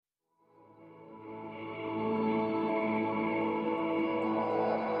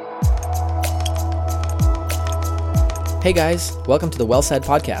Hey guys, welcome to the Well Said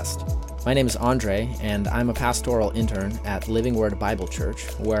Podcast. My name is Andre, and I'm a pastoral intern at Living Word Bible Church,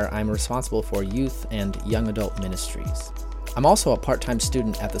 where I'm responsible for youth and young adult ministries. I'm also a part-time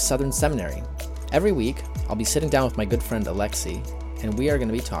student at the Southern Seminary. Every week, I'll be sitting down with my good friend Alexi, and we are going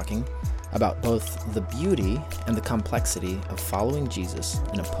to be talking about both the beauty and the complexity of following Jesus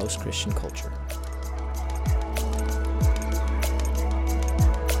in a post-Christian culture.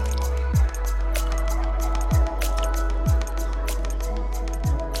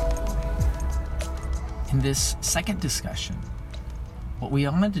 In this second discussion, what we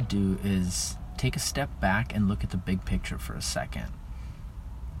wanted to do is take a step back and look at the big picture for a second.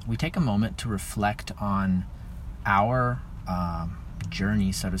 We take a moment to reflect on our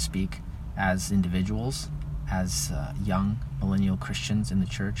journey, so to speak, as individuals, as young millennial Christians in the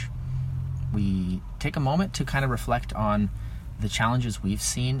church. We take a moment to kind of reflect on the challenges we've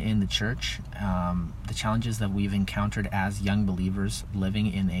seen in the church, the challenges that we've encountered as young believers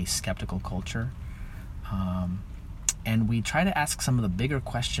living in a skeptical culture. And we try to ask some of the bigger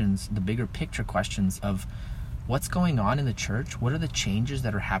questions, the bigger picture questions of what's going on in the church, what are the changes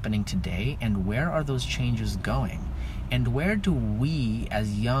that are happening today, and where are those changes going? And where do we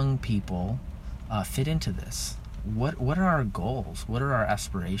as young people fit into this? What are our goals? What are our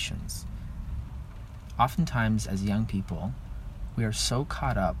aspirations? Oftentimes as young people, we are so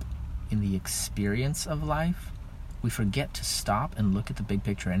caught up in the experience of life, we forget to stop and look at the big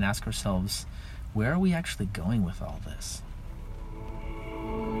picture and ask ourselves, where are we actually going with all this?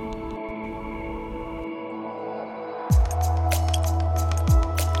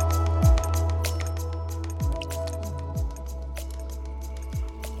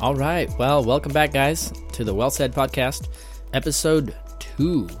 All right. Well, welcome back, guys, to the Well Said Podcast, episode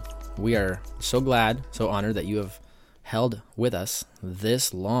 2. We are so glad, so honored that you have held with us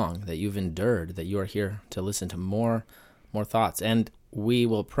this long, that you've endured, that you are here to listen to more thoughts. And we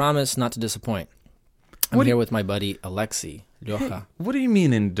will promise not to disappoint. I'm here with my buddy Alexi. Hey, what do you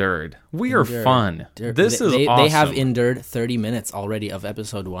mean endured? We are fun. This is awesome. They have endured 30 minutes already of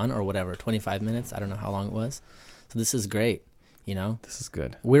episode 1 or whatever, 25 minutes. I don't know how long it was. So this is great, you know? This is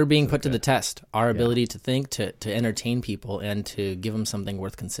good. We're being put to the test. Our ability to think, to entertain people, and to give them something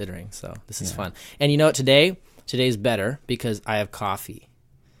worth considering. So this is fun. And you know what? Today's better because I have coffee.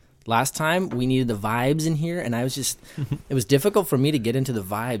 Last time we needed the vibes in here, and I was just, it was difficult for me to get into the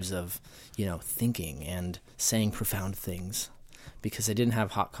vibes of, you know, thinking and saying profound things because I didn't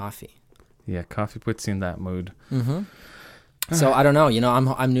have hot coffee. Yeah, coffee puts you in that mood. Mm-hmm. So I don't know, you know,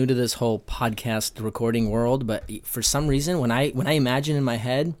 I'm new to this whole podcast recording world, but for some reason, when I imagine in my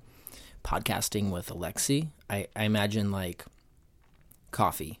head podcasting with Alexi, I imagine like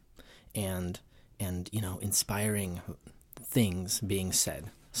coffee and you know, inspiring things being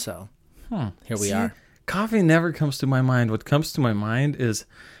said. So here we are. Coffee never comes to my mind. What comes to my mind is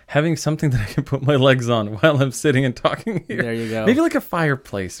having something that I can put my legs on while I'm sitting and talking here. There you go. Maybe like a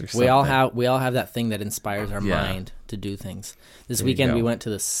fireplace or something. We all have that thing that inspires our mind to do things. This weekend we went to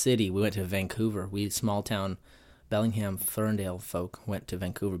the city. We went to Vancouver. We small town Bellingham, Ferndale folk went to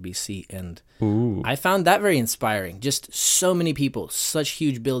Vancouver, BC, and I found that very inspiring. Just so many people, such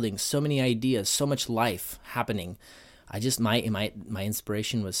huge buildings, so many ideas, so much life happening. I just, my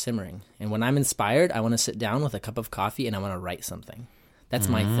inspiration was simmering. And when I'm inspired, I want to sit down with a cup of coffee and I want to write something. That's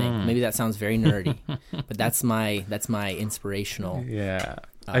my thing. Maybe that sounds very nerdy, but that's my inspirational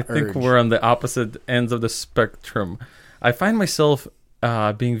I think we're on the opposite ends of the spectrum. I find myself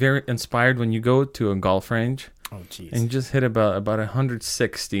being very inspired when you go to a golf range and you just hit about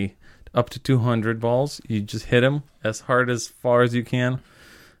 160 up to 200 balls. You just hit them as hard as far as you can.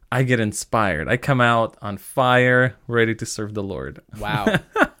 I get inspired. I come out on fire, ready to serve the Lord. Wow.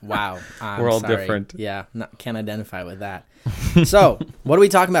 We're all different. Yeah, can't identify with that. So, what are we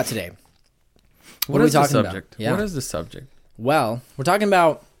talking about today? What is the subject? Yeah. What is the subject? Well, we're talking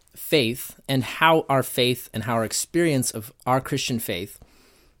about faith and how our faith and how our experience of our Christian faith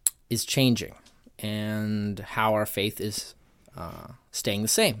is changing and how our faith is staying the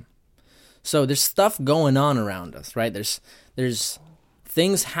same. So, there's stuff going on around us, right? There's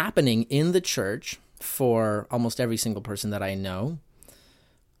things happening in the church for almost every single person that I know.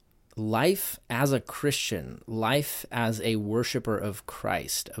 Life as a Christian, life as a worshiper of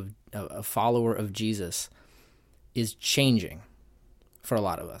Christ, a follower of Jesus, is changing for a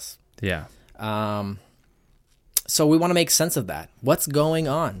lot of us. Yeah. So we want to make sense of that. What's going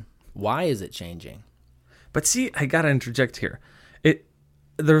on? Why is it changing? But see, I got to interject here.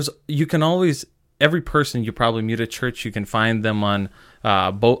 You can always, every person you probably meet at church, you can find them on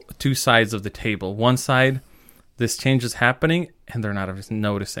both two sides of the table. One side, this change is happening, and they're not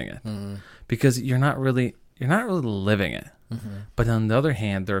noticing it because you're not really you're not really living it. But on the other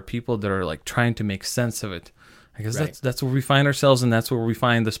hand, there are people that are like trying to make sense of it. I guess that's where we find ourselves, and that's where we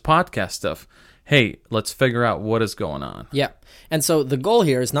find this podcast stuff. Hey, let's figure out what is going on. Yeah. And so the goal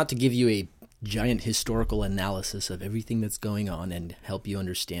here is not to give you a giant historical analysis of everything that's going on and help you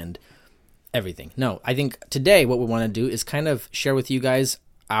understand everything. No, I think today what we want to do is kind of share with you guys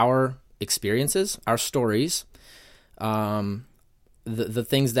our experiences, our stories, the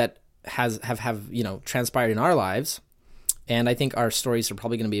things that have transpired in our lives. And I think our stories are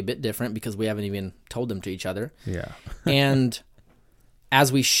probably going to be a bit different because we haven't even told them to each other. Yeah. And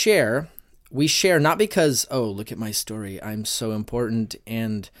as we share not because, oh, look at my story, I'm so important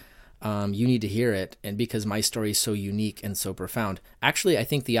and you need to hear it, and because my story is so unique and so profound. Actually, I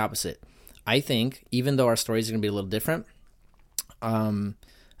think the opposite. I think even though our stories are going to be a little different,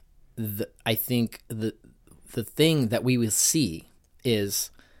 I think the thing that we will see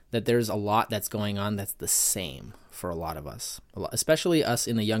is that there's a lot that's going on that's the same for a lot of us, especially us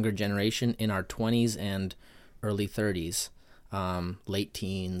in the younger generation, in our 20s and early 30s, late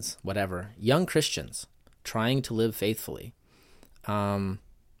teens, whatever, young Christians trying to live faithfully.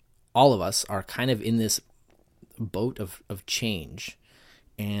 All of us are kind of in this boat of change,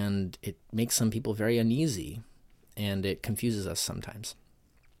 and it makes some people very uneasy, and it confuses us sometimes.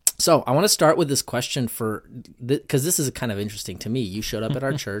 So I want to start with this question because this is kind of interesting to me. You showed up at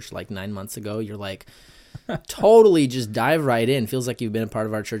our church like 9 months ago. You're like, totally just dive right in. Feels like you've been a part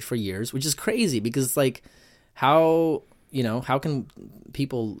of our church for years, which is crazy because it's like, how can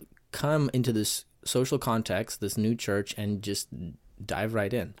people come into this social context, this new church, and just dive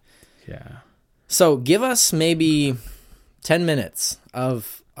right in? Yeah. So give us maybe 10 minutes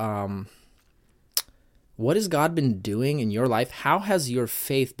of what has God been doing in your life? How has your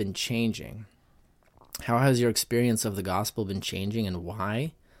faith been changing? How has your experience of the gospel been changing, and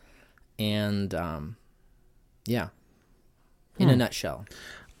why? And in a nutshell.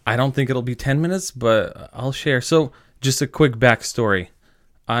 I don't think it'll be 10 minutes, but I'll share. So just a quick backstory.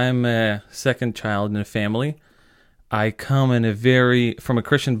 I'm a second child in a family. I come from a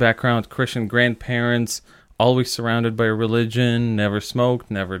Christian background, Christian grandparents, always surrounded by religion, never smoked,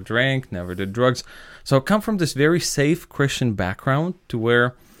 never drank, never did drugs. So I come from this very safe Christian background to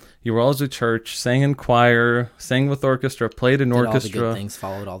where you were always at church, sang in choir, sang with orchestra, played in orchestra. Did all the good things,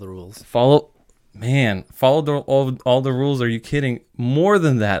 followed all the rules. Followed all the rules. Are you kidding? More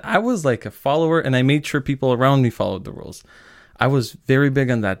than that, I was like a follower, and I made sure people around me followed the rules. I was very big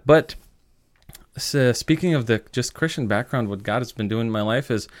on that. But speaking of the just Christian background, what God has been doing in my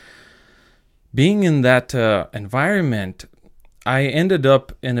life is being in that environment. I ended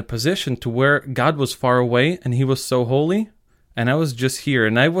up in a position to where God was far away and he was so holy, and I was just here,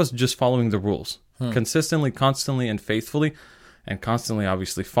 and I was just following the rules consistently, constantly, and faithfully, and constantly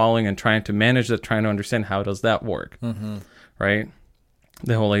obviously following and trying to manage that, trying to understand how does that work, right?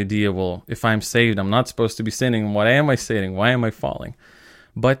 The whole idea, well, if I'm saved, I'm not supposed to be sinning. Why am I sinning? Why am I falling?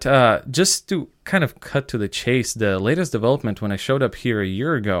 But just to kind of cut to the chase, the latest development when I showed up here a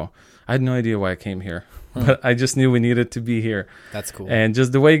year ago, I had no idea why I came here. But I just knew we needed to be here. That's cool. And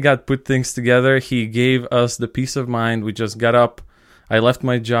just the way God put things together, he gave us the peace of mind. We just got up. I left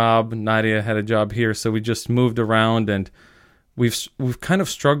my job. Nadia had a job here. So we just moved around, and we've kind of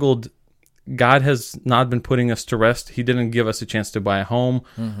struggled. God has not been putting us to rest. He didn't give us a chance to buy a home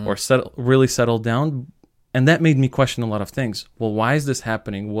or really settle down. And that made me question a lot of things. Well, why is this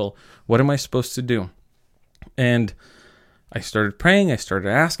happening? Well, what am I supposed to do? And I started praying. I started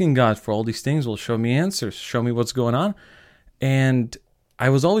asking God for all these things. Well, show me answers. Show me what's going on. And I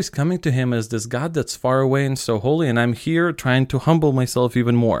was always coming to him as this God that's far away and so holy. And I'm here trying to humble myself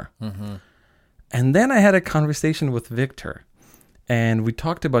even more. And then I had a conversation with Victor. And we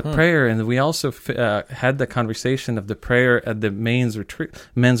talked about prayer. And we also had the conversation of the prayer at the men's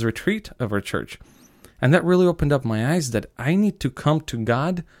retreat of our church. And that really opened up my eyes that I need to come to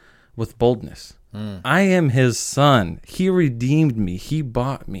God with boldness. I am his son. He redeemed me. He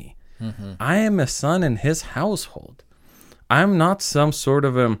bought me. I am a son in his household. I'm not some sort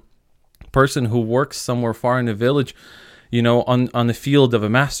of a person who works somewhere far in a village, on the field of a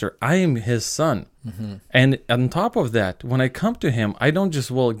master. I am his son. And on top of that, when I come to him, I don't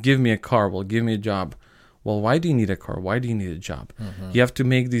just, give me a car, give me a job. Well, why do you need a car? Why do you need a job? You have to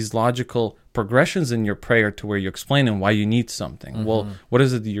make these logical progressions in your prayer to where you explain and why you need something. Well, what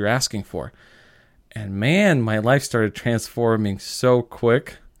is it that you're asking for? And man, my life started transforming so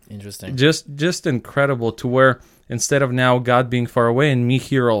quick. Interesting. Just incredible, to where instead of now God being far away and me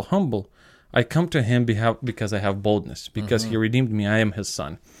here all humble, I come to him because I have boldness, because he redeemed me. I am his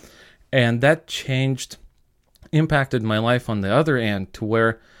son. And that impacted my life on the other end, to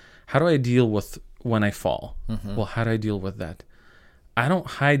where, how do I deal with when I fall. Well, how do I deal with that? I don't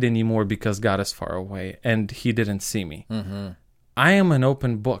hide anymore because God is far away and he didn't see me. I am an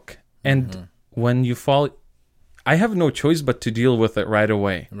open book. And when you fall, I have no choice but to deal with it right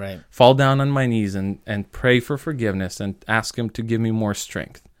away. Right. Fall down on my knees and pray for forgiveness and ask him to give me more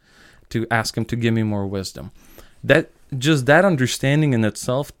strength, to ask him to give me more wisdom. That understanding in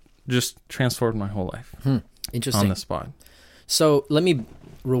itself just transformed my whole life. Interesting. On the spot. So let me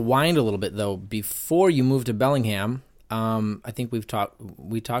rewind a little bit, though. Before you moved to Bellingham, I think we talked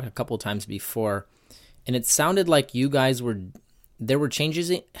a couple of times before, and it sounded like you guys there were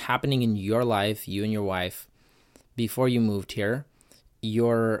changes happening in your life, you and your wife, before you moved here.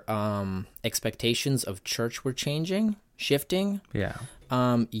 Your expectations of church were shifting. Yeah.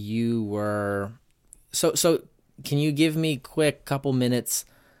 You were so. Can you give me quick couple minutes?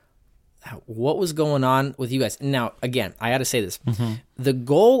 What was going on with you guys? Now, again, I got to say this. The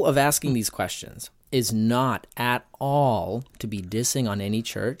goal of asking these questions is not at all to be dissing on any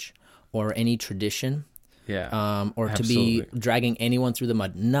church or any tradition, or absolutely. To be dragging anyone through the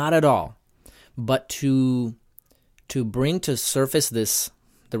mud. Not at all. But to bring to surface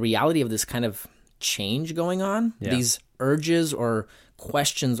the reality of this kind of change going on, these urges or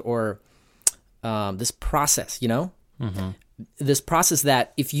questions or this process, this process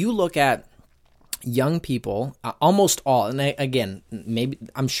that if you look at young people, almost all, and maybe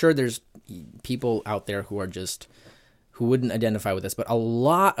I'm sure there's people out there who wouldn't identify with this, but a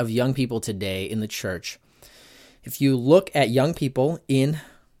lot of young people today in the church, if you look at young people in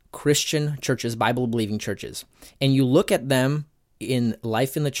Christian churches, Bible-believing churches, and you look at them in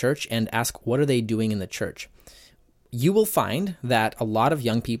life in the church and ask, what are they doing in the church? You will find that a lot of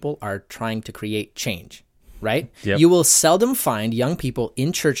young people are trying to create change, right? Yep. You will seldom find young people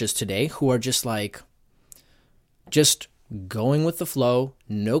in churches today who are just going with the flow,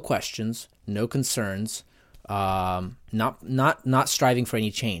 no questions, no concerns, not striving for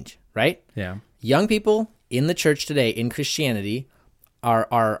any change, right? Yeah. Young people in the church today, in Christianity,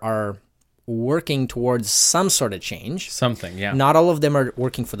 are working towards some sort of change. Something, yeah. Not all of them are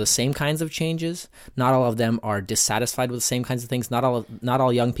working for the same kinds of changes. Not all of them are dissatisfied with the same kinds of things. Not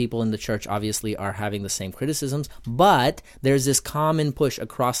all young people in the church obviously are having the same criticisms, but there's this common push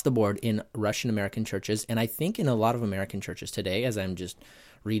across the board in Russian American churches, and I think in a lot of American churches today, as I'm just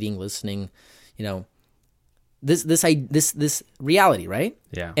reading, listening, this reality, right?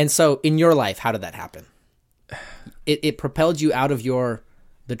 Yeah. And so in your life, how did that happen? It propelled you out of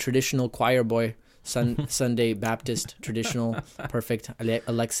the traditional choir boy, Sunday Baptist, traditional, perfect,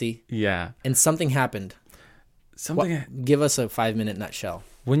 Alexi. Yeah. And something happened. Give us a 5-minute nutshell.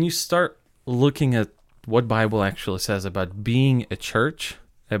 When you start looking at what Bible actually says about being a church,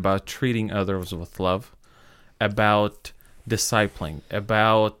 about treating others with love, about discipling,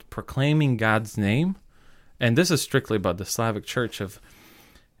 about proclaiming God's name, and this is strictly about the Slavic church,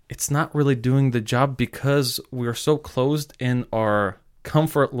 it's not really doing the job because we're so closed in our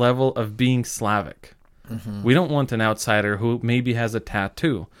comfort level of being Slavic. We don't want an outsider who maybe has a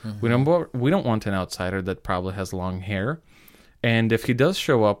tattoo. We don't want an outsider that probably has long hair. And if he does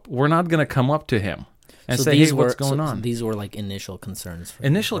show up, we're not going to come up to him and say, hey, what's going on? These were like initial concerns.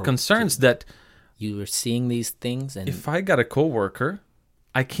 That you were seeing these things. And if I got a coworker,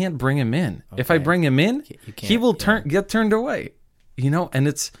 I can't bring him in. Okay. If I bring him in, he will get turned away. And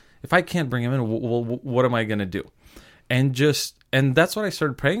if I can't bring him in, what am I going to do? And that's what I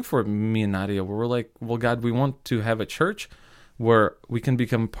started praying for, me and Nadia, where we're like, well, God, we want to have a church where we can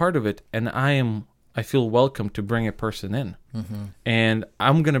become part of it. And I feel welcome to bring a person in. And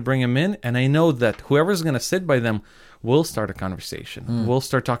I'm going to bring him in. And I know that whoever's going to sit by them will start a conversation. We'll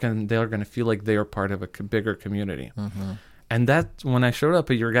start talking. They're going to feel like they are part of a bigger community. And that, when I showed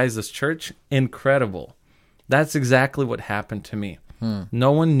up at your guys' church, incredible. That's exactly what happened to me.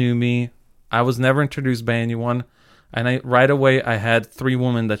 No one knew me. I was never introduced by anyone. And right away, I had 3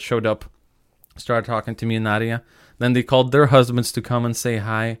 women that showed up, started talking to me and Nadia. Then they called their husbands to come and say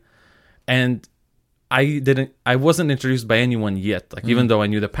hi. And I wasn't introduced by anyone yet. Even though I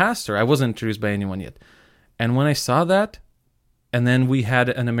knew the pastor, I wasn't introduced by anyone yet. And when I saw that, and then we had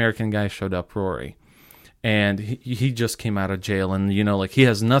an American guy showed up, Rory. And he just came out of jail. And, he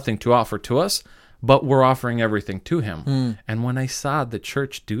has nothing to offer to us, but we're offering everything to him. And when I saw the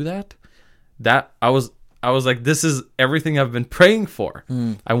church do that I was like, this is everything I've been praying for.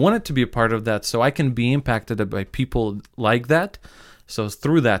 I wanted to be a part of that so I can be impacted by people like that. So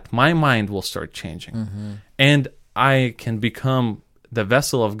through that, my mind will start changing. And I can become the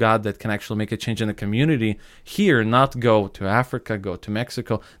vessel of God that can actually make a change in the community here, not go to Africa, go to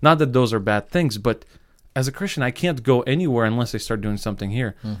Mexico. Not that those are bad things, but as a Christian, I can't go anywhere unless I start doing something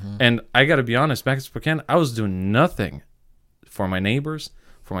here. And I got to be honest, back in Spokane, I was doing nothing for my neighbors,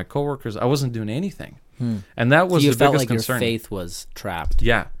 for my coworkers. I wasn't doing anything. And that was the biggest concern. You felt like your faith was trapped.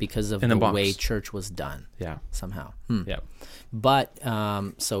 Yeah. Because of the way church was done. Yeah. Somehow. Yeah. But,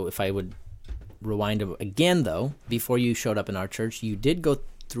 so if I would rewind again, though, before you showed up in our church, you did go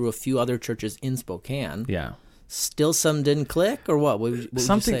through a few other churches in Spokane. Yeah. Still some didn't click, or what? What would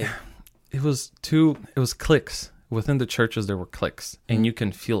you say? It was cliques. Within the churches, there were cliques, and you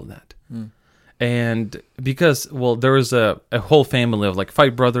can feel that. And because, there was a whole family of like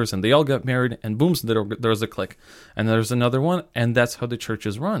 5 brothers, and they all got married, and boom, there was a clique. And there's another one, and that's how the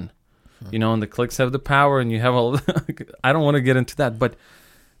churches run. And the cliques have the power, and you have all... I don't want to get into that, but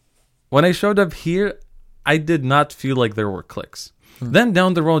when I showed up here, I did not feel like there were cliques. Then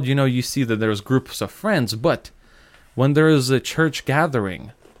down the road, you see that there's groups of friends, but when there is a church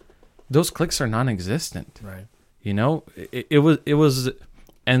gathering, those cliques are non-existent. Right. It was...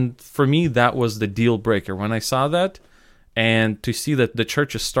 And for me, that was the deal breaker. When I saw that, and to see that the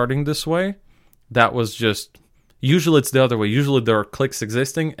church is starting this way, that was just... Usually it's the other way. Usually there are cliques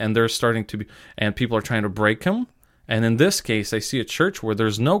existing, and they're starting to be... And people are trying to break them. And in this case, I see a church where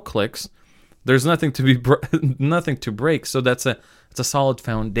there's no cliques. There's nothing to be nothing to break. So it's a solid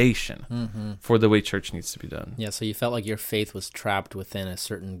foundation for the way church needs to be done. Yeah, so you felt like your faith was trapped within a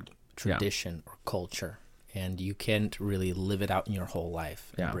certain tradition or culture. And you can't really live it out in your whole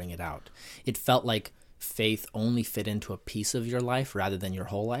life and bring it out. It felt like faith only fit into a piece of your life rather than your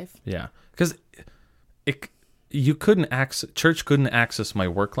whole life. Yeah, because church couldn't access my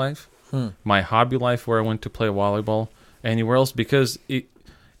work life, my hobby life where I went to play volleyball, anywhere else, because it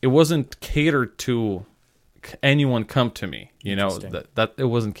wasn't catered to anyone come to me. That it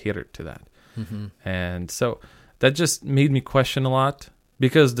wasn't catered to that, and so that just made me question a lot.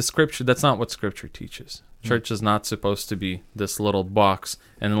 Because the scripture, that's not what scripture teaches. Church is not supposed to be this little box,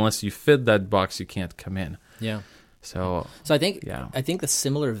 and unless you fit that box, you can't come in. Yeah. So I think the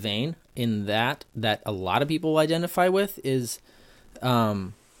similar vein in that a lot of people identify with is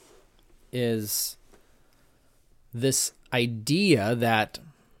this idea that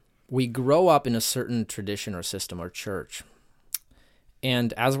we grow up in a certain tradition or system or church.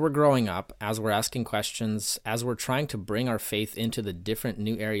 And as we're growing up, as we're asking questions, as we're trying to bring our faith into the different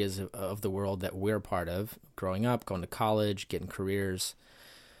new areas of the world that we're part of, growing up, going to college, getting careers,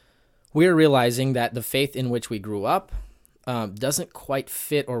 we're realizing that the faith in which we grew up doesn't quite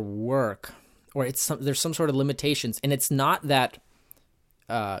fit or work, or there's some sort of limitations. And it's not that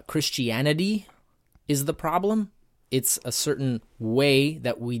Christianity is the problem. It's a certain way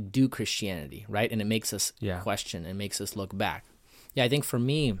that we do Christianity, right? And it makes us question and makes us look back. Yeah, I think for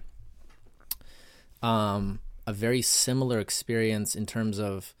me, a very similar experience in terms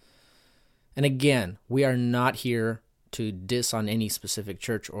of, and again, we are not here to diss on any specific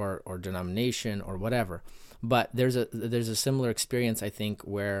church or denomination or whatever, but there's a similar experience, I think,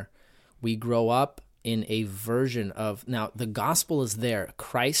 where we grow up in a version of, now the gospel is there.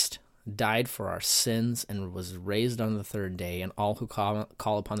 Christ died for our sins and was raised on the third day, and all who call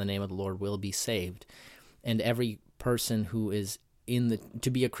upon the name of the Lord will be saved. And every person who is to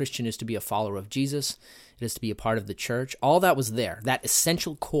be a Christian is to be a follower of Jesus. It is to be a part of the church. All that was there. That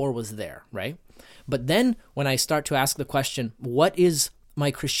essential core was there, right? But then when I start to ask the question, what is my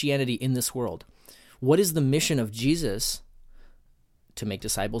Christianity in this world? What is the mission of Jesus? To make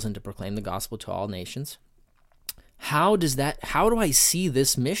disciples and to proclaim the gospel to all nations. How do I see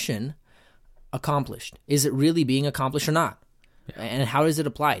this mission accomplished? Is it really being accomplished or not? Yeah. And how is it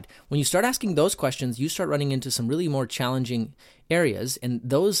applied? When you start asking those questions, you start running into some really more challenging areas, and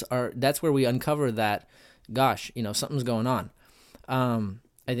that's where we uncover that, gosh, something's going on.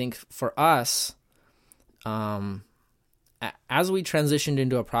 I think for us, as we transitioned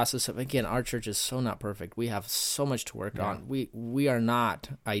into a process of, again, our church is so not perfect. We have so much to work on. We are not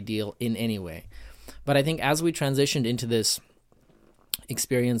ideal in any way. But I think as we transitioned into this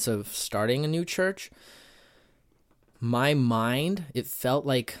experience of starting a new church, my mind, it felt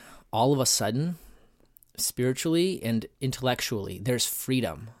like all of a sudden, spiritually and intellectually, there's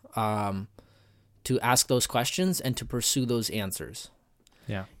freedom to ask those questions and to pursue those answers.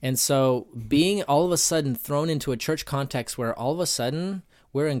 Yeah. And so being all of a sudden thrown into a church context where all of a sudden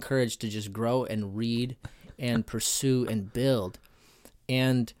we're encouraged to just grow and read and pursue and build.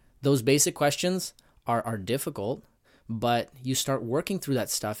 And those basic questions are difficult, but you start working through that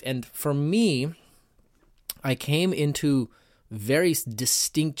stuff. And for me, I came into very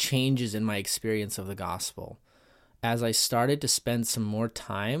distinct changes in my experience of the gospel as I started to spend some more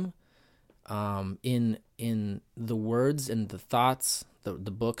time in the words and the thoughts,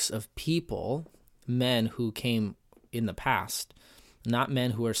 the books of people men who came in the past, not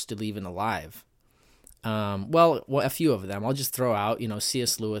men who are still even alive. Well, a few of them. I'll just throw out,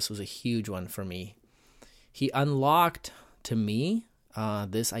 C.S. Lewis was a huge one for me. He unlocked to me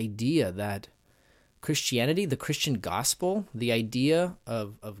this idea that Christianity, the Christian gospel, the idea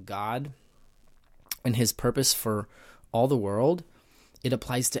of God and his purpose for all the world, it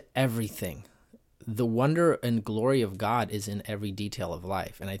applies to everything. The wonder and glory of God is in every detail of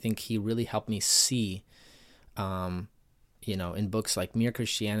life. And I think he really helped me see, in books like Mere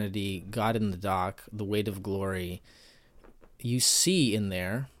Christianity, God in the Dock, The Weight of Glory, you see in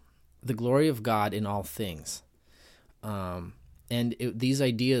there the glory of God in all things. These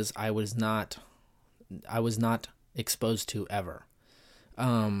ideas I was not exposed to ever.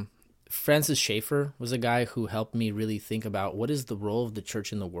 Francis Schaeffer was a guy who helped me really think about what is the role of the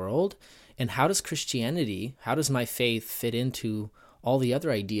church in the world, and how does my faith fit into all the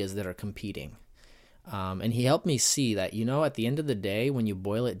other ideas that are competing. And he helped me see that, at the end of the day, when you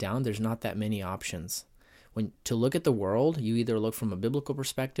boil it down, there's not that many options. To look at the world, you either look from a biblical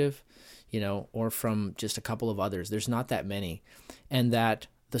perspective, or from just a couple of others. There's not that many. And that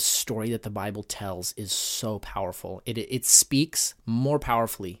the story that the Bible tells is so powerful. It speaks more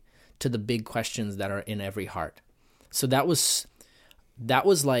powerfully to the big questions that are in every heart. So that was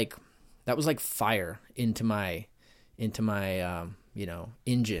like fire into my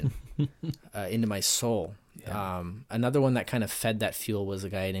engine, into my soul. Yeah. Another one that kind of fed that fuel was a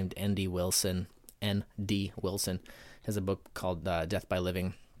guy named N.D. Wilson. Has a book called Death by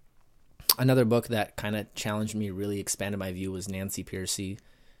Living. Another book that kind of challenged me, really expanded my view, was Nancy Pearcey,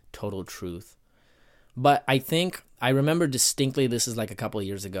 Total Truth. But I think I remember distinctly, this is like a couple of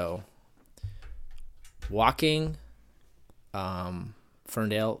years ago, walking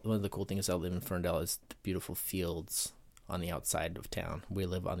Ferndale. One of the cool things I live in Ferndale is the beautiful fields on the outside of town. We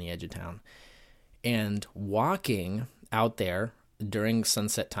live on the edge of town. And walking out there during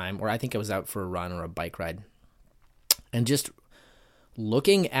sunset time, or I think I was out for a run or a bike ride, and just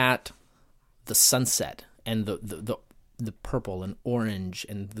looking at the sunset and the purple and orange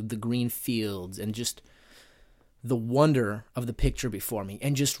and the green fields, and just the wonder of the picture before me,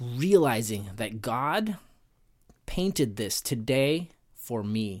 and just realizing that God painted this today for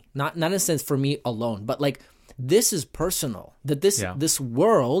me, not in a sense for me alone, but like this is personal, that this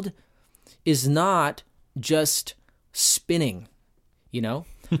world is not just spinning,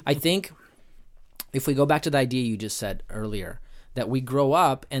 I think if we go back to the idea you just said earlier, that we grow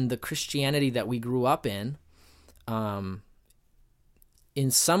up, and the Christianity that we grew up in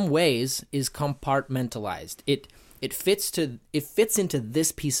some ways is compartmentalized. It fits into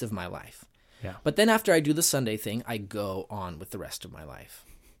this piece of my life. Yeah. But then after I do the Sunday thing, I go on with the rest of my life,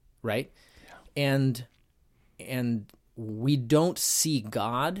 right? Yeah. And we don't see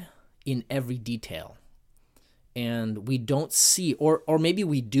God in every detail. And we don't see, or maybe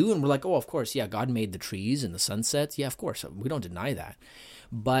we do, and we're like, oh, of course, yeah, God made the trees and the sunsets. Yeah, of course, we don't deny that.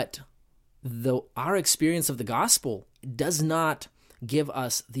 But our experience of the gospel does not give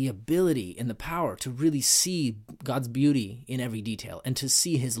us the ability and the power to really see God's beauty in every detail, and to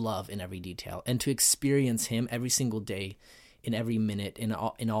see his love in every detail, and to experience him every single day, in every minute, in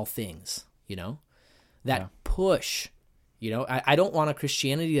all things, that push, I don't want a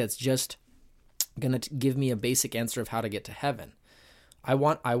Christianity that's just going to give me a basic answer of how to get to heaven. I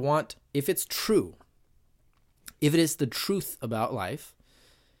want, if it's true, if it is the truth about life,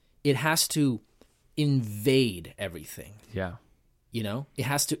 it has to invade everything. Yeah. It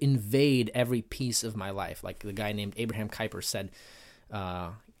has to invade every piece of my life. Like the guy named Abraham Kuyper said,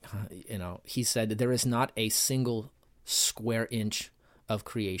 he said, there is not a single square inch of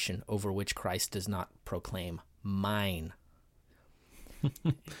creation over which Christ does not proclaim mine.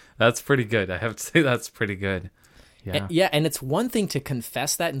 That's pretty good. I have to say that's pretty good. Yeah. And it's one thing to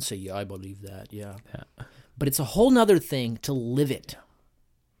confess that and say, yeah, I believe that. Yeah. But it's a whole nother thing to live it,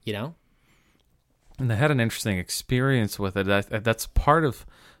 And I had an interesting experience with it. That's part of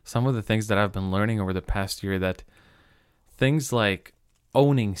some of the things that I've been learning over the past year, that things like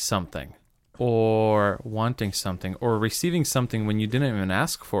owning something or wanting something or receiving something when you didn't even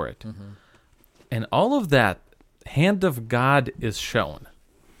ask for it. Mm-hmm. And all of that, hand of God is shown.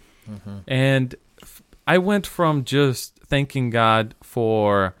 Mm-hmm. And I went from just thanking God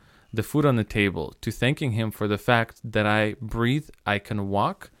for the food on the table to thanking him for the fact that I breathe, I can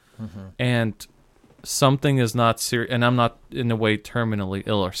walk, mm-hmm. and something is not serious, and I'm not in a way terminally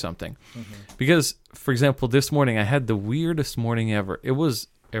ill or something. Mm-hmm. Because, for example, this morning I had the weirdest morning ever. It was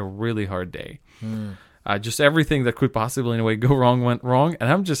a really hard day. Just everything that could possibly in a way go wrong went wrong, and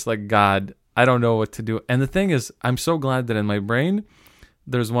I'm just like, God, I don't know what to do. And the thing is, I'm so glad that in my brain,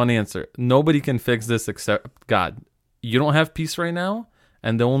 there's one answer. Nobody can fix this except God. You don't have peace right now,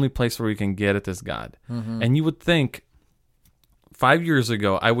 and the only place where you can get it is God. Mm-hmm. And you would think, 5 years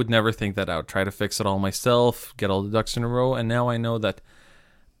ago, I would never think that I would try to fix it all myself, get all the ducks in a row, and now I know that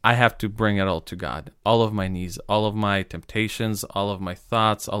I have to bring it all to God. All of my needs, all of my temptations, all of my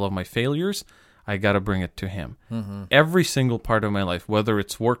thoughts, all of my failures, I got to bring it to Him. Mm-hmm. Every single part of my life, whether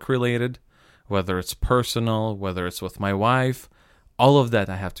it's work-related, whether it's personal, whether it's with my wife, all of that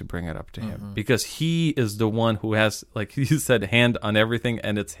I have to bring it up to Him. Because He is the one who has, like you said, hand on everything,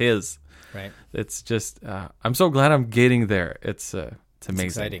 and it's His. Right. It's just, I'm so glad I'm getting there. It's amazing.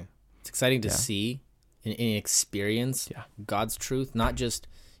 It's exciting. It's exciting to see and experience God's truth, not just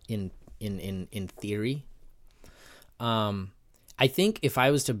in theory. I think if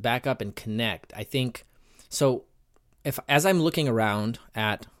I was to back up and connect, as I'm looking around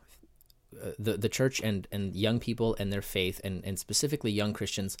at the church and young people and their faith, and specifically young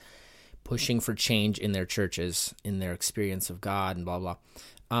Christians pushing for change in their churches, in their experience of God and blah, blah,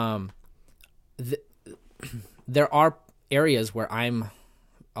 there are areas where I'm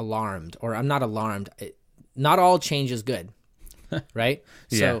alarmed, or I'm not alarmed. Not all change is good, right?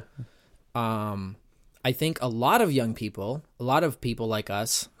 Yeah. So I think a lot of young people, a lot of people like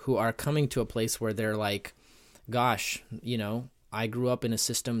us who are coming to a place where they're like, gosh, I grew up in a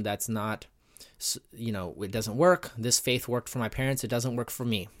system that's not, it doesn't work. This faith worked for my parents. It doesn't work for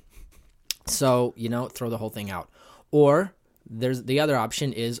me. So, throw the whole thing out. Or there's the other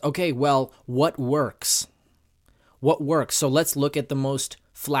option is, okay, well, what works? What works? So let's look at the most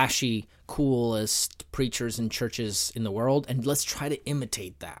flashy, coolest preachers and churches in the world, and let's try to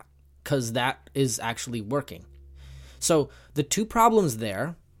imitate that, because that is actually working. So the two problems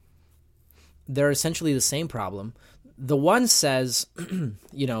there, they're essentially the same problem. The one says,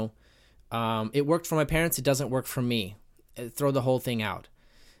 it worked for my parents, it doesn't work for me. Throw the whole thing out.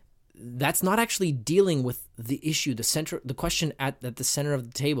 That's not actually dealing with the issue. The question at the center of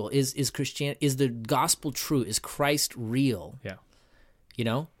the table is Christianity, is the gospel true? Is Christ real? Yeah.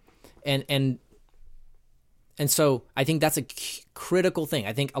 And so I think that's a critical thing.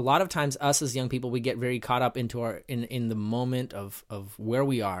 I think a lot of times us as young people, we get very caught up into in the moment of where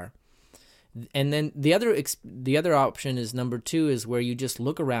we are. And then the other option is number two, is where you just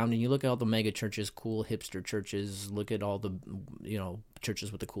look around and you look at all the mega churches, cool hipster churches, look at all the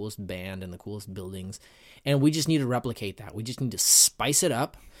churches with the coolest band and the coolest buildings, and we just need to replicate that. We just need to spice it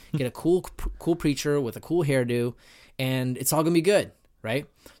up, get a cool preacher with a cool hairdo, and it's all gonna be good, right?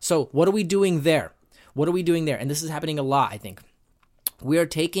 So what are we doing there? And this is happening a lot, I think. We are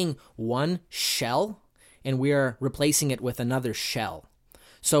taking one shell and we are replacing it with another shell.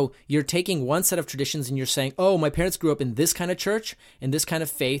 So you're taking one set of traditions and you're saying, oh, my parents grew up in this kind of church, in this kind of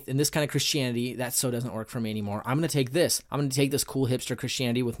faith, in this kind of Christianity. That so doesn't work for me anymore. I'm going to take this. I'm going to take this cool hipster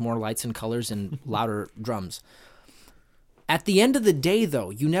Christianity with more lights and colors and louder drums. At the end of the day, though,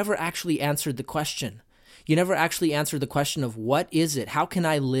 you never actually answered the question. You never actually answered the question of what is it? How can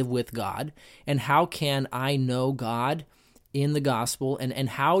I live with God? And how can I know God in the gospel? And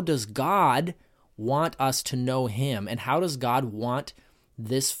how does God want us to know Him? And how does God want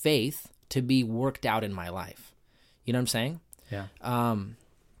this faith to be worked out in my life? You know what I'm saying? Yeah.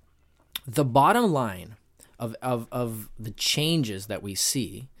 The bottom line of the changes that we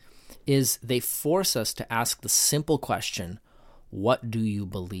see is they force us to ask the simple question, what do you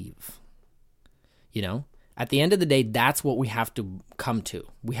believe? At the end of the day, that's what we have to come to.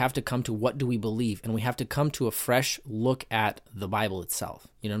 We have to come to what do we believe, and we have to come to a fresh look at the Bible itself.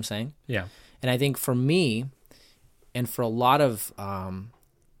 You know what I'm saying? Yeah. And I think for me, and for a lot of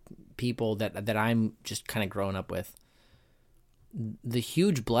people that I'm just kind of growing up with, the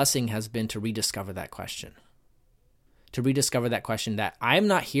huge blessing has been to rediscover that question. That I'm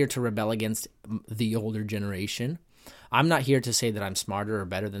not here to rebel against the older generation. I'm not here to say that I'm smarter or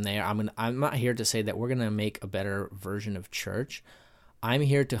better than they are. I'm not here to say that we're going to make a better version of church. I'm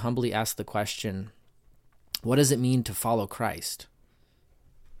here to humbly ask the question, what does it mean to follow Christ?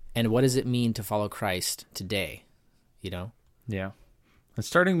 And what does it mean to follow Christ today? Yeah. And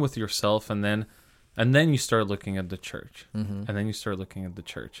starting with yourself, and then you start looking at the church. Mm-hmm. And then you start looking at the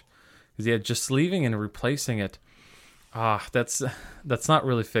church. Because just leaving and replacing it, that's not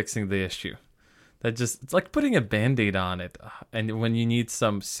really fixing the issue. It's like putting a Band-Aid on it, and when you need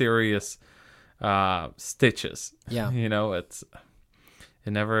some serious stitches. Yeah. It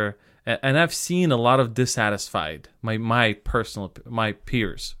never. And I've seen a lot of dissatisfied my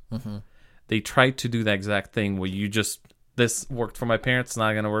peers. Mm-hmm. They try to do the exact thing where this worked for my parents,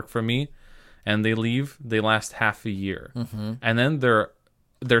 not going to work for me, and they leave. They last half a year, mm-hmm. and then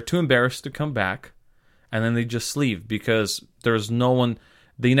they're too embarrassed to come back, and then they just leave because there's no one.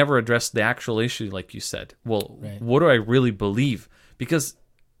 they never address the actual issue, like you said. Well, right. What do I really believe? Because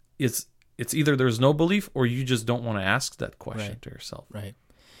it's either there's no belief or you just don't want to ask that question to yourself. Right.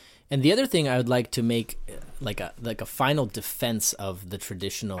 And the other thing I would like to make like a final defense of the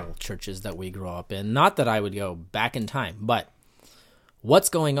traditional churches that we grew up in, not that I would go back in time, but what's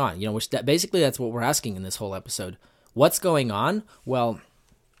going on? Basically that's what we're asking in this whole episode. What's going on? Well,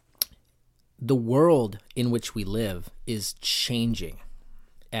 the world in which we live is changing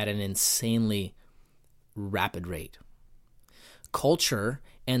at an insanely rapid rate. Culture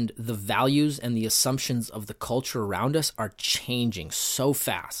and the values and the assumptions of the culture around us are changing so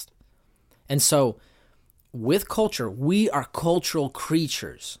fast. And so with culture, we are cultural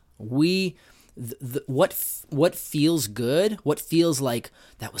creatures. What feels good, what feels like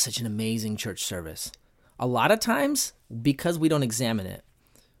that was such an amazing church service. A lot of times, because we don't examine it,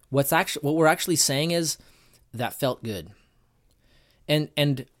 what we're actually saying is that felt good.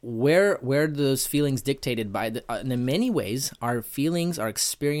 And where those feelings dictated by and in many ways, our feelings, our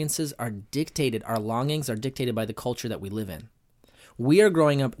experiences are dictated, our longings are dictated by the culture that we live in. We are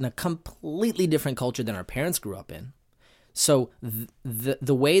growing up in a completely different culture than our parents grew up in. So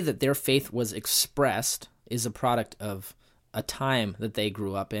the way that their faith was expressed is a product of a time that they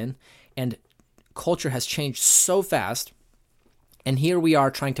grew up in, and culture has changed so fast. And here we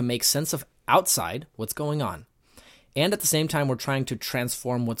are trying to make sense of outside what's going on. And at the same time, we're trying to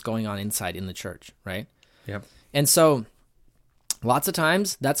transform what's going on inside in the church, right? Yep. And so lots of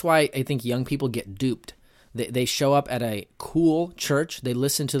times, that's why I think young people get duped. They show up at a cool church, they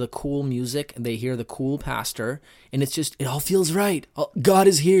listen to the cool music, they hear the cool pastor, and it's just, it all feels right. God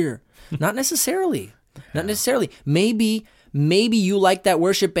is here. Not necessarily. Not necessarily. Maybe you like that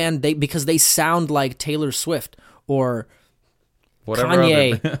worship band because they sound like Taylor Swift or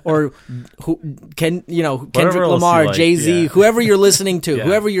Kanye or Kendrick Lamar, like, Jay-Z, whoever you're listening to,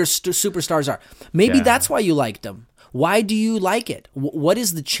 whoever your superstars are. Maybe that's why you liked them. Why do you like it? What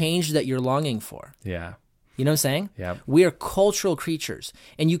is the change that you're longing for? Yeah. You know what I'm saying? Yeah. We are cultural creatures,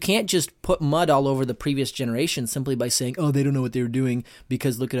 and you can't just put mud all over the previous generation simply by saying, oh, they don't know what they were doing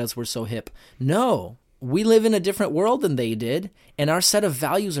because look at us, we're so hip. No, we live in a different world than they did, and our set of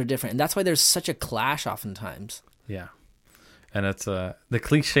values are different, and that's why there's such a clash oftentimes. Yeah. And it's the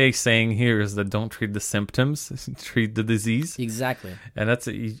cliche saying here is that don't treat the symptoms, treat the disease. Exactly. And that's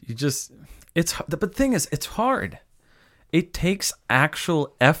but the thing is, it's hard. It takes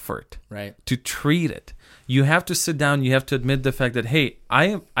actual effort to treat it. You have to sit down. You have to admit the fact that, hey,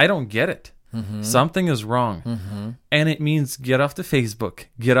 I don't get it. Mm-hmm. Something is wrong. Mm-hmm. And it means get off the Facebook,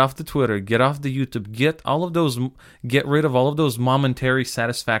 get off the Twitter, get off the YouTube, get rid of all of those momentary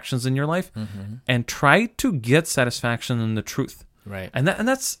satisfactions in your life, and try to get satisfaction in the truth. Right. And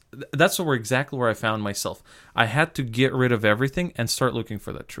that's exactly where I found myself. I had to get rid of everything and start looking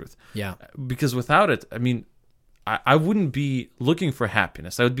for that truth. Yeah. Because without it, I mean, I wouldn't be looking for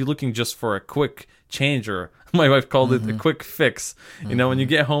happiness. I would be looking just for a quick change, or my wife called it a quick fix. You know, when you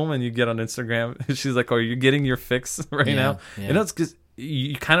get home and you get on Instagram, she's like, "Oh, you're getting your fix right now." Yeah. You know, it's because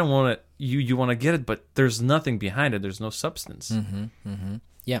you kind of want it. You want to get it, but there's nothing behind it. There's no substance.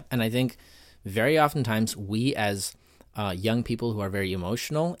 Yeah, and I think very oftentimes we as young people who are very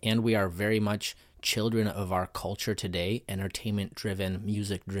emotional, and we are very much children of our culture today, entertainment-driven,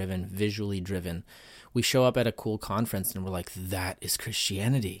 music-driven, visually driven. We show up at a cool conference and we're like, that is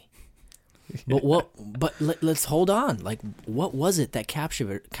Christianity. But let's hold on. Like, what was it that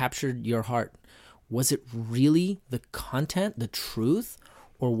captured your heart? Was it really the content, the truth,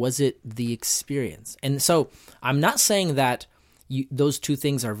 or was it the experience? And so I'm not saying that those two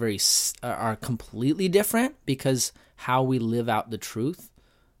things are completely different, because how we live out the truth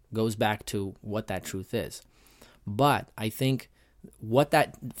goes back to what that truth is. But I think what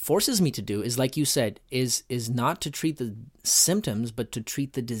that forces me to do is, like you said, is not to treat the symptoms, but to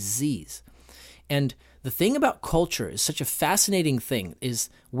treat the disease. And the thing about culture is such a fascinating thing, is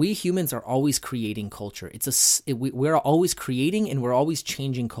we humans are always creating culture. We're always creating, and we're always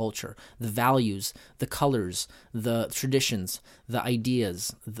changing culture. The values, the colors, the traditions, the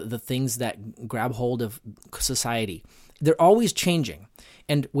ideas, the things that grab hold of society. They're always changing.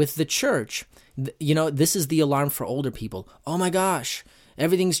 And with the church, this is the alarm for older people. Oh my gosh,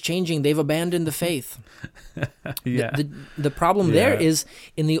 everything's changing. They've abandoned the faith. Yeah. The problem there is,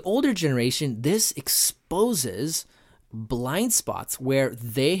 in the older generation, this exposes blind spots where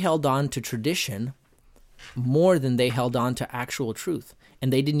they held on to tradition more than they held on to actual truth.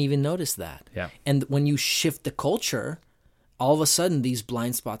 And they didn't even notice that. Yeah. And when you shift the culture, all of a sudden these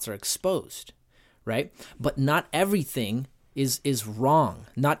blind spots are exposed, right? But not everything is wrong.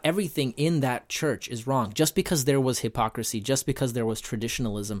 Not everything in that church is wrong. Just because there was hypocrisy, just because there was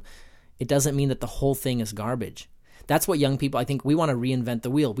traditionalism, it doesn't mean that the whole thing is garbage. That's what young people, I think, we want to reinvent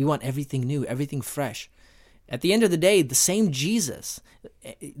the wheel. We want everything new, everything fresh. At the end of the day, the same Jesus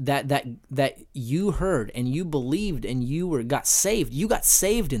that you heard and you believed and you got saved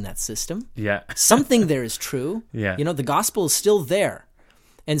in that system. Yeah. Something there is true. Yeah. The gospel is still there.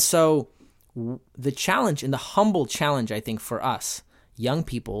 And so the challenge and the humble challenge, I think, for us, young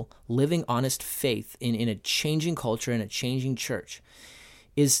people living honest faith in a changing culture, in a changing church,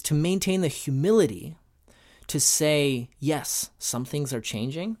 is to maintain the humility to say, yes, some things are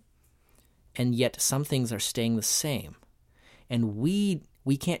changing, and yet some things are staying the same. And we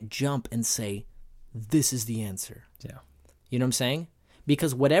can't jump and say, this is the answer. Yeah. You know what I'm saying?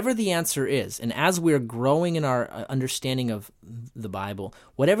 Because whatever the answer is, and as we're growing in our understanding of the Bible,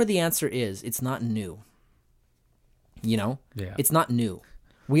 whatever the answer is, it's not new. Yeah. It's not new.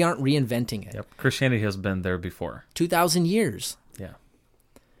 We aren't reinventing it. Yep. Christianity has been there before. 2,000 years. Yeah.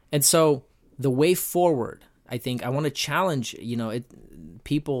 And so the way forward, I think I want to challenge,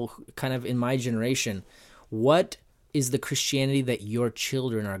 people kind of in my generation, what is the Christianity that your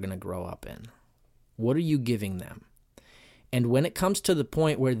children are going to grow up in? What are you giving them? And when it comes to the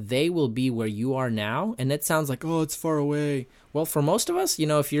point where they will be where you are now, and it sounds like, oh, it's far away. Well, for most of us,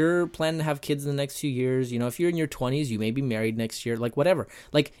 if you're planning to have kids in the next few years, if you're in your 20s, you may be married next year, like whatever.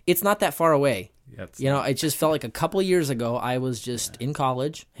 Like, it's not that far away. It just felt like a couple years ago, I was just in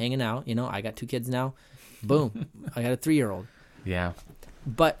college, hanging out. I got 2 kids now. Boom. I got a 3-year-old. Yeah.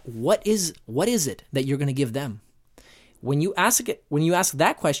 But what is it that you're going to give them? When you ask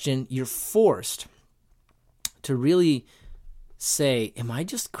that question, you're forced to really say, am I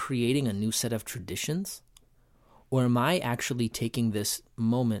just creating a new set of traditions? Or am I actually taking this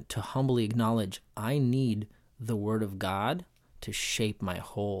moment to humbly acknowledge I need the Word of God to shape my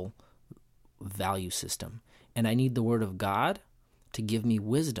whole value system? And I need the Word of God to give me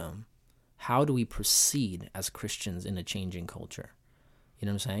wisdom. How do we proceed as Christians in a changing culture? You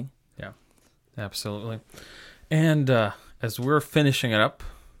know what I'm saying? Yeah, absolutely. And as we're finishing it up,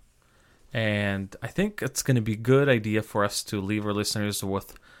 and I think it's going to be a good idea for us to leave our listeners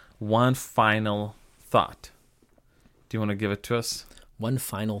with one final thought. Do you want to give it to us? One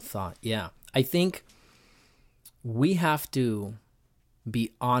final thought, yeah. I think we have to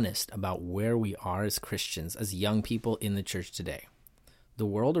be honest about where we are as Christians, as young people in the church today. The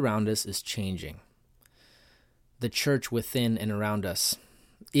world around us is changing. The church within and around us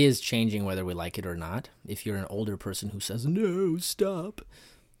is changing whether we like it or not. If you're an older person who says, no, stop,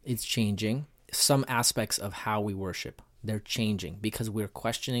 it's changing. Some aspects of how we worship, they're changing because we're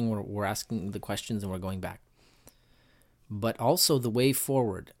questioning, we're asking the questions and we're going back. But also the way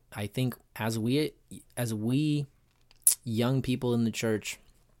forward, I think as we young people in the church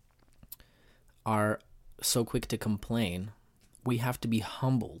are so quick to complain, we have to be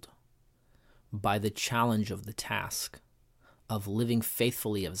humbled by the challenge of the task of living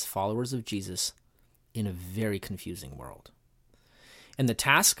faithfully as followers of Jesus in a very confusing world. And the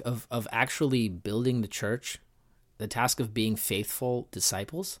task of actually building the church, the task of being faithful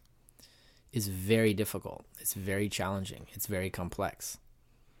disciples, is very difficult. It's very challenging. It's very complex.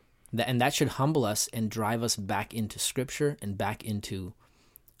 And that should humble us and drive us back into Scripture and back into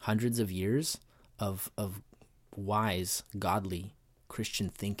hundreds of years of wise, godly Christian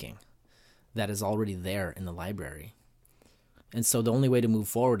thinking that is already there in the library. And so the only way to move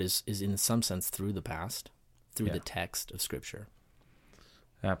forward is in some sense through the past, through the text of Scripture.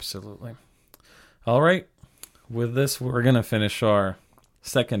 Absolutely. All right. With this, we're going to finish our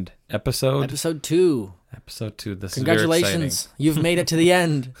second episode. Episode 2. Episode 2. This Congratulations. Is very exciting. You've made it to the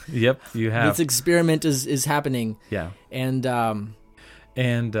end. Yep, you have. This experiment is happening. Yeah. And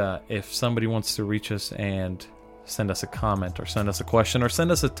if somebody wants to reach us and send us a comment or send us a question or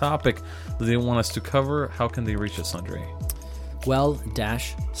send us a topic that they want us to cover, how can they reach us, Andre?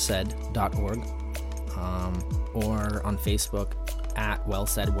 well-said.org or on Facebook at Well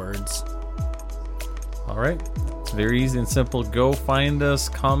Said Words. All right. It's very easy and simple. Go find us,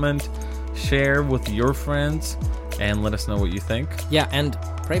 comment, share with your friends, and let us know what you think. Yeah, and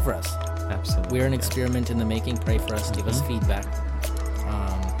pray for us. Absolutely. We're an experiment in the making. Pray for us. Give us feedback.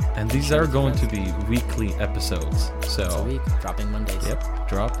 And these are going to be weekly episodes. So once a week, dropping Mondays. Yep,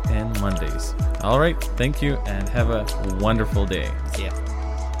 drop in Mondays. All right. Thank you, and have a wonderful day. See ya.